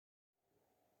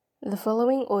The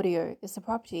following audio is the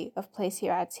property of Place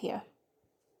Your Ads Here.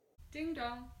 Ding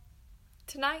dong.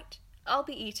 Tonight, I'll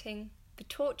be eating the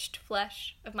torched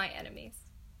flesh of my enemies.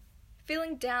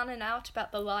 Feeling down and out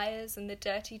about the liars and the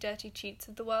dirty, dirty cheats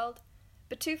of the world,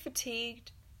 but too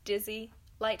fatigued, dizzy,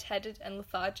 light-headed and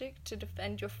lethargic to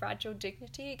defend your fragile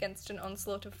dignity against an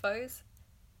onslaught of foes?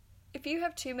 If you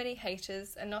have too many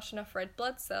haters and not enough red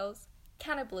blood cells,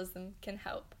 cannibalism can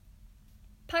help.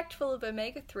 Packed full of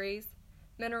omega-3s,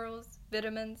 minerals,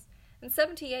 vitamins, and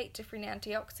 78 different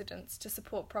antioxidants to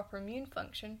support proper immune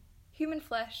function, human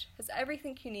flesh has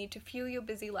everything you need to fuel your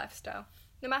busy lifestyle,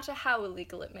 no matter how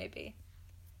illegal it may be.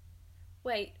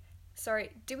 Wait, sorry,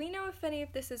 do we know if any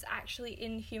of this is actually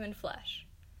in human flesh?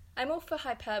 I'm all for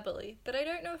hyperbole, but I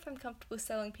don't know if I'm comfortable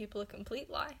selling people a complete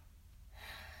lie.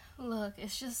 Look,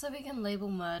 it's just so we can label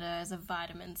murder as a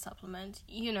vitamin supplement.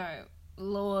 You know,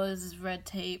 laws, red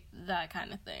tape, that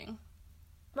kind of thing.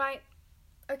 Right.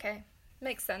 Okay.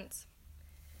 Makes sense.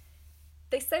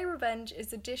 They say revenge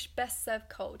is a dish best served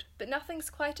cold, but nothing's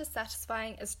quite as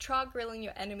satisfying as char-grilling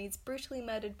your enemy's brutally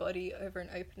murdered body over an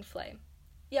open flame.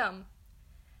 Yum.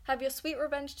 Have your sweet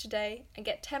revenge today and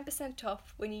get 10%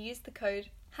 off when you use the code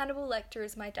Hannibal Lecter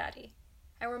is my daddy.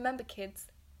 And remember kids,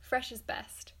 fresh is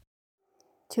best.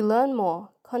 To learn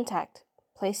more, contact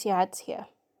Place Your Ads Here.